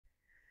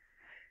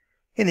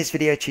In this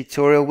video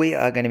tutorial, we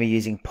are going to be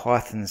using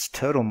Python's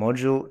turtle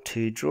module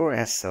to draw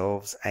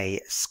ourselves a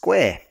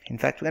square. In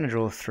fact, we're going to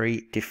draw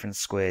 3 different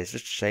squares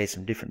just to show you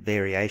some different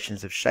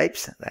variations of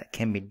shapes that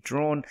can be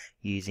drawn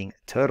using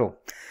turtle.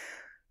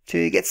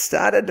 To get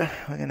started,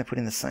 we're going to put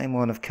in the same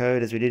line of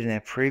code as we did in our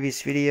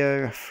previous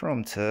video.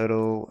 From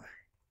turtle,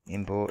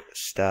 import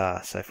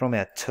star. So from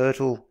our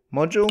turtle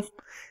module,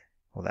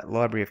 or that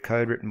library of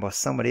code written by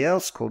somebody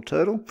else called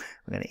turtle,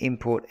 we're going to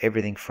import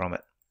everything from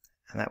it.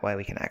 And that way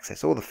we can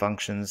access all the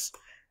functions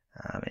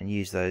and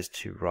use those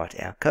to write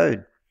our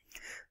code.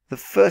 The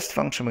first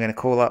function we're going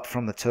to call up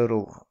from the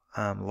turtle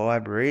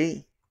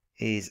library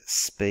is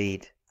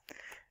speed.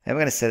 And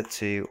we're going to set it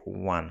to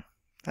 1.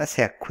 That's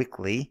how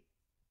quickly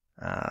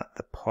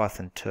the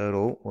Python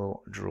turtle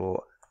will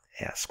draw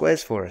our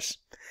squares for us.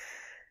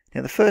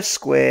 Now the first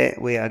square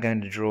we are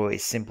going to draw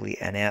is simply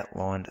an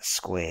outlined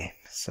square.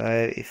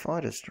 So if I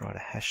just write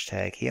a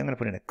hashtag here, I'm going to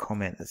put in a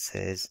comment that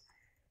says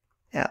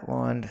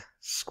outlined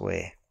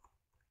square.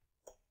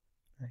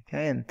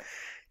 Okay, and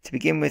to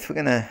begin with, we're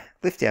going to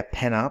lift our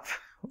pen up.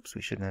 Oops,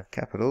 we shouldn't have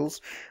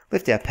capitals.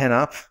 Lift our pen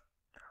up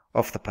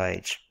off the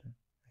page.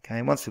 Okay,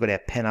 and once we've got our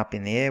pen up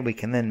in the air, we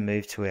can then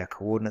move to our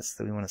coordinates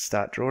that we want to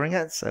start drawing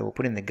at. So we'll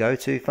put in the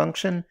goto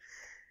function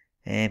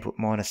and put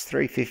minus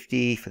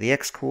 350 for the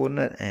x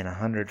coordinate and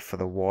 100 for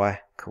the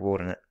y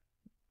coordinate.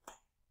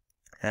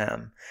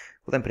 We'll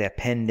then put our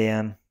pen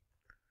down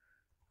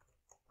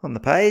on the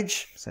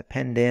page, so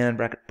pen down,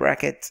 bracket,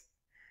 bracket.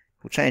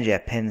 We'll change our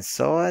pen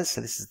size,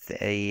 so this is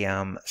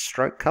the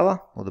stroke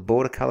color, or the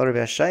border color of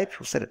our shape.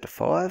 We'll set it to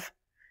 5.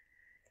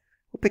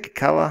 We'll pick a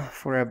color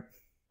for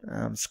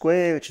our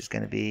square, which is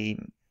going to be,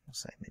 we'll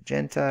say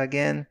magenta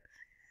again.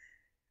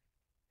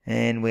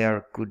 And we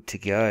are good to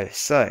go.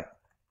 So,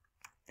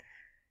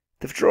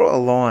 to draw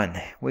a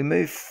line, we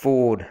move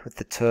forward with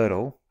the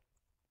turtle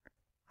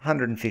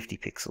 150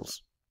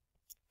 pixels.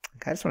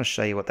 Okay, I just want to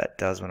show you what that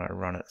does when I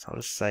run it. So I'll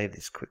just save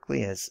this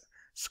quickly as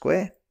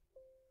square.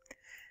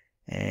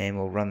 And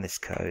we'll run this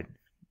code.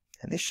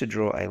 And this should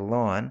draw a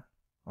line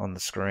on the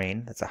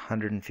screen that's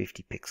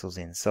 150 pixels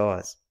in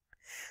size.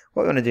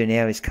 What we want to do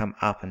now is come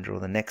up and draw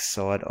the next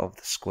side of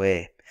the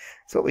square.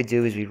 So what we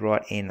do is we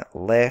write in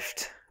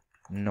left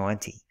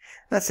 90.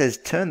 That says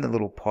turn the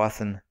little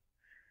Python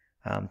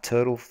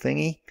turtle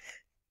thingy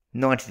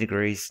 90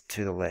 degrees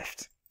to the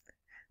left.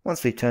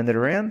 Once we've turned it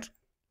around,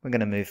 we're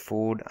going to move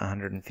forward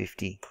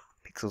 150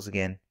 pixels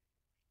again.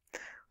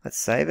 Let's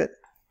save it,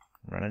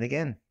 run it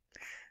again.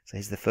 So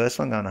here's the first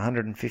one going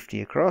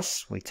 150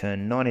 across. We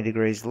turn 90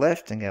 degrees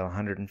left and go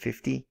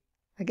 150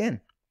 again.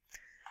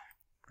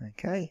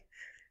 Okay,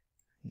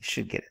 you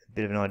should get a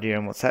bit of an idea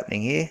on what's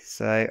happening here.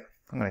 So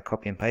I'm going to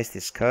copy and paste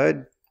this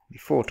code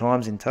 4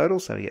 times in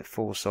total, so we get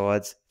 4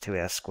 sides to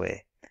our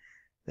square.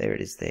 There it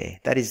is there.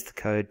 That is the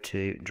code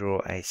to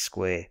draw a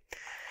square.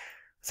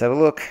 Let's have a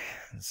look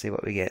and see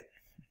what we get.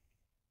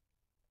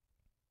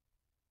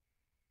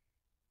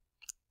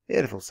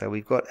 Beautiful, so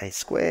we've got a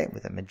square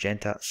with a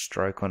magenta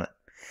stroke on it.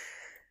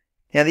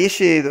 Now the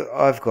issue that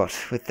I've got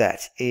with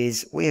that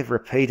is we have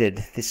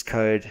repeated this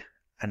code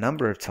a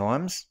number of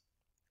times,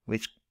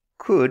 which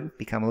could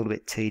become a little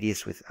bit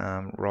tedious with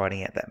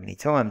writing out that many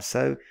times.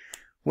 So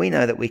we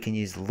know that we can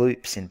use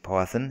loops in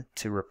Python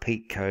to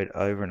repeat code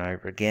over and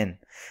over again.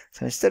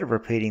 So instead of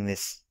repeating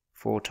this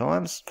 4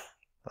 times,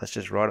 let's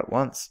just write it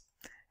once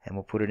and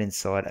we'll put it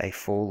inside a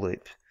for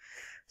loop.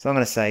 So I'm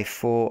going to say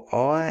for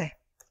I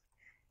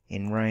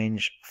in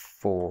range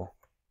 4.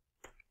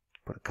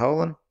 Put a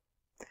colon.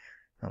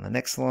 On the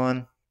next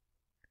line,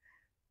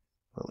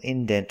 we'll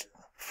indent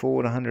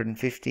forward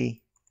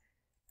 150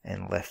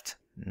 and left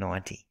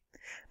 90.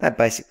 That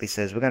basically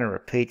says we're going to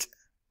repeat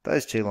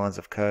those 2 lines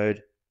of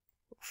code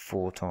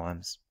 4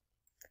 times.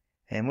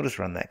 And we'll just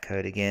run that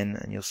code again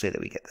and you'll see that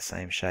we get the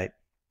same shape.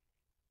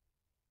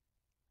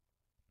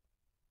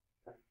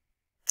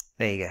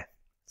 There you go.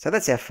 So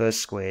that's our first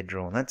square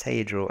drawn. That's how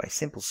you draw a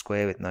simple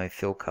square with no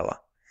fill color.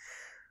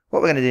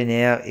 What we're going to do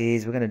now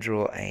is we're going to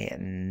draw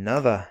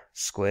another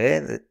square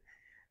that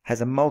has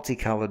a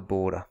multicolored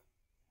border.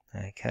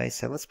 Okay,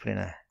 so let's put in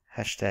a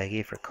hashtag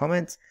here for a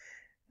comment.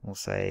 We'll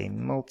say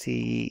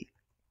multicolored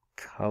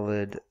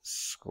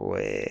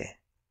square.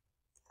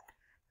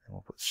 And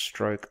we'll put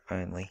stroke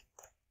only.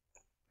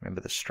 Remember,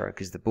 the stroke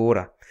is the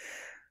border.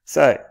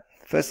 So,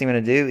 first thing we're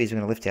going to do is we're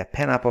going to lift our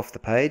pen up off the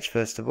page,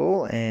 first of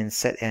all, and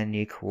set our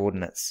new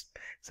coordinates.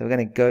 So we're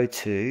going to go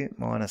to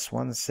minus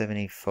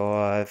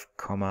 175,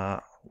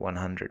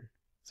 100.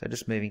 So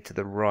just moving to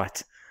the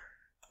right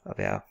of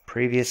our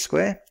previous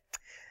square.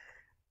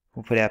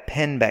 We'll put our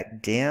pen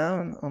back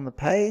down on the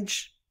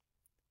page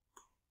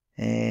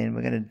and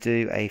we're going to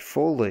do a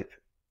for loop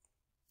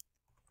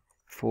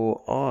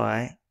for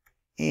I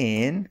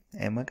in,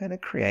 and we're going to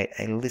create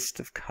a list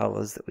of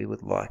colors that we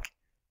would like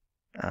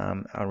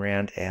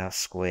around our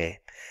square.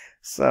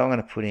 So I'm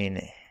going to put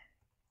in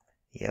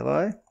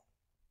yellow,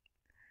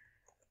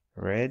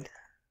 red,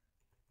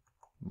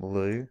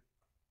 blue,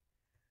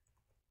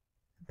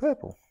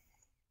 purple.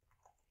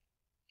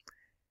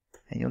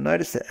 And you'll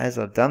notice that as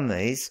I've done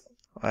these,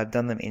 I've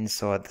done them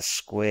inside the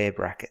square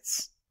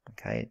brackets.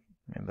 Okay,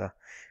 remember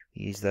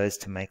we use those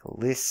to make a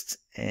list,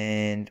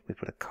 and we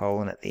put a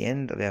colon at the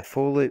end of our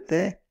for loop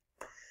there.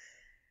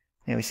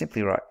 Now we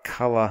simply write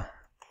color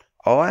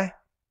I.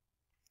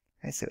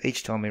 Okay, so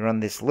each time we run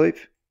this loop,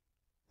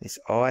 this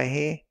I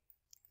here,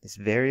 this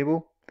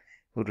variable,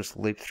 we'll just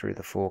loop through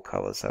the 4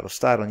 colors. So it'll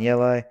start on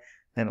yellow,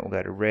 then it will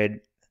go to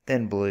red,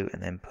 then blue,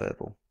 and then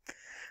purple.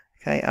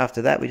 Okay,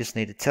 after that we just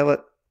need to tell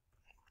it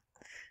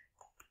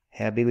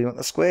how big we want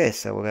the square.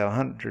 So we'll go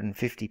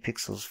 150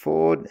 pixels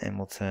forward, and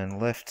we'll turn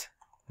left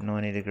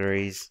 90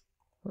 degrees,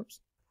 whoops,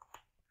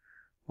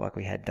 like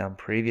we had done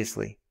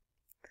previously.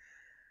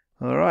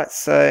 Alright,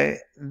 so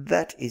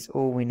that is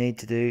all we need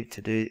to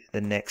do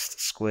the next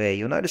square.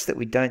 You'll notice that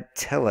we don't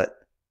tell it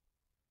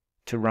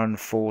to run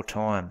 4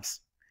 times.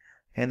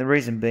 And the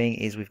reason being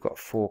is we've got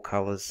 4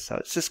 colors, so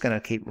it's just going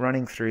to keep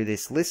running through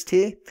this list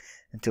here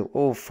until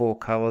all 4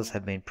 colors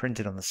have been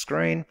printed on the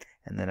screen,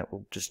 and then it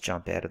will just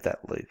jump out of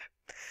that loop.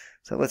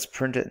 So let's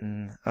print it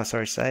and,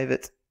 save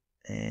it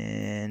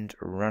and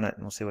run it,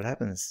 and we'll see what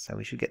happens. So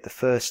we should get the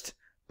first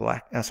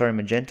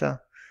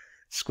magenta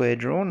square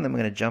drawn, and then we're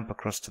going to jump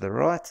across to the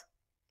right.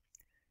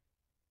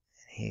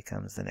 And here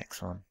comes the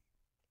next one.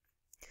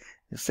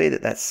 You'll see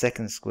that that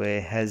second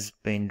square has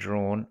been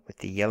drawn with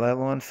the yellow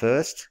line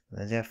first.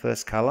 There's our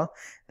first color.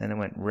 Then it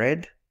went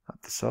red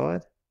up the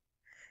side,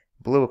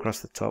 blue across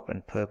the top,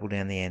 and purple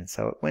down the end.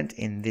 So it went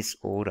in this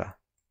order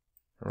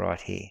right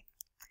here.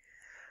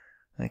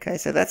 Okay,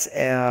 so that's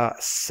our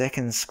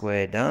second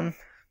square done.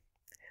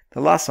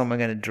 The last one we're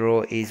going to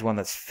draw is one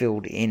that's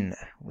filled in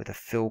with a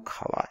fill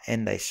color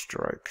and a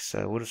stroke.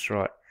 So we'll just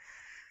write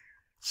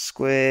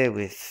square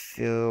with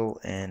fill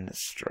and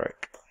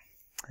stroke.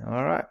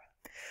 Alright.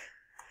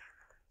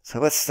 So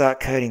let's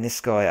start coding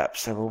this guy up.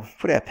 So we'll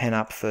put our pen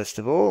up first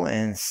of all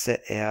and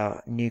set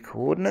our new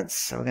coordinates.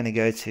 So we're going to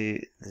go to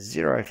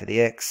 0 for the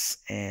x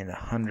and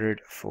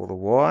 100 for the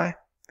y.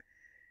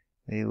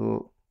 We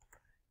will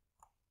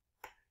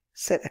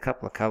set a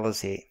couple of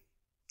colors here.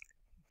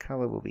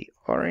 Color will be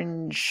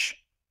orange.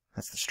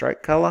 That's the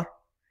stroke color.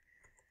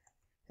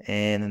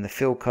 And then the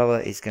fill color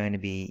is going to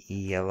be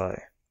yellow.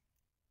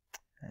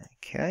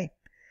 Okay.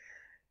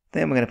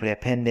 Then we're going to put our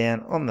pen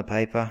down on the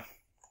paper.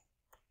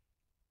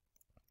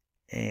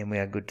 And we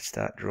are good to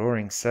start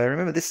drawing. So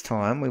remember, this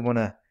time we want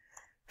to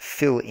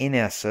fill in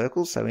our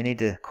circles. So we need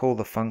to call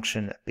the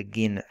function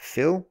begin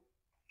fill.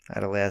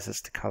 That allows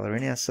us to color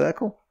in our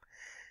circle.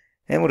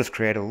 And we'll just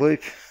create a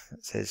loop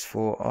that says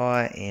for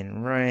I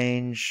in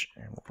range.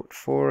 And we'll put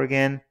 4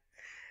 again.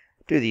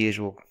 Do the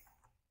usual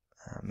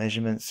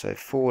measurements. So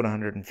forward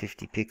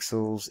 150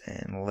 pixels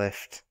and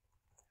left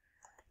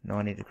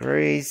 90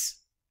 degrees.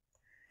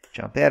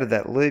 Jump out of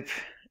that loop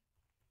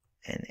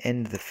and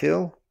end the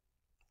fill.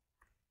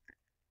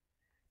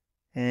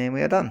 And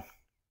we are done.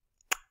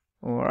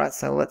 Alright,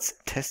 so let's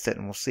test it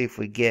and we'll see if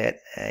we get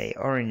a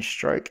orange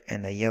stroke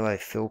and a yellow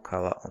fill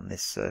color on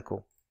this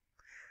circle.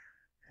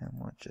 I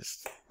might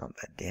just bump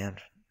that down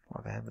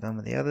like I have done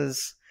with the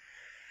others.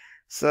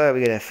 So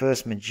we get our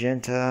first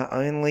magenta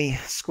only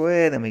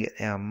square, then we get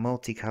our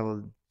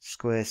multicolored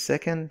square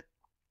second.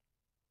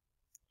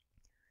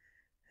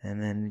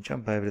 And then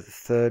jump over to the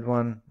third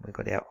one. We've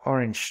got our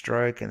orange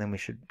stroke, and then we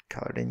should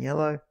color it in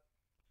yellow.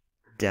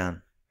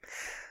 Done.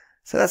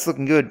 So that's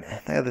looking good.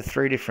 They are the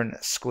 3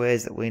 different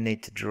squares that we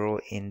need to draw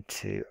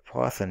into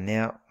Python.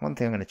 Now, one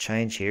thing I'm going to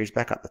change here is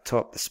back up the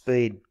top, the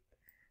speed.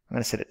 I'm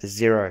going to set it to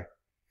 0.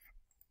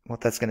 What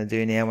that's going to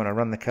do now when I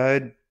run the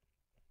code,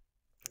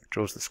 it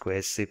draws the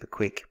squares super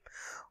quick.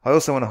 I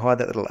also want to hide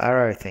that little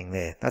arrow thing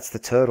there. That's the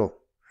turtle.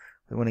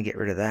 We want to get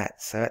rid of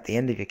that. So at the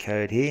end of your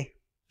code here,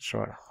 just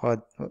write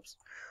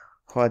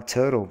hide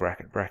turtle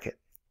bracket.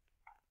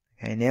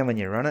 Okay, now when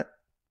you run it,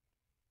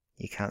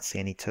 you can't see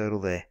any turtle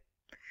there.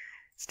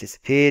 It's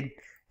disappeared.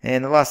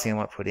 And the last thing I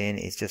might put in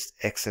is just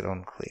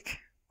exitonclick.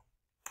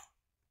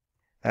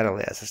 That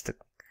allows us to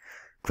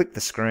click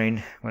the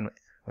screen when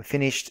we're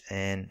finished,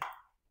 and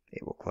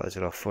it will close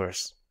it off for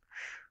us.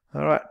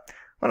 Alright,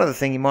 one other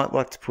thing you might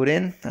like to put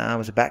in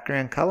was a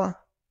background color.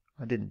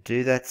 I didn't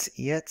do that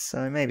yet,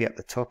 so maybe up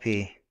the top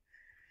here,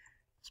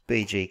 it's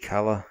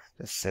bgcolor.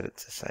 Just set it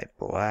to say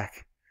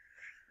black.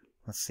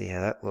 Let's see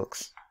how that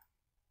looks.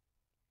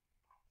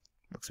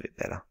 Looks a bit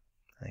better.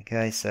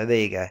 Okay, so there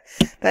you go.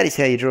 That is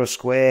how you draw a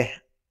square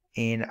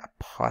in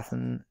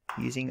Python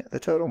using the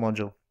turtle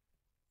module.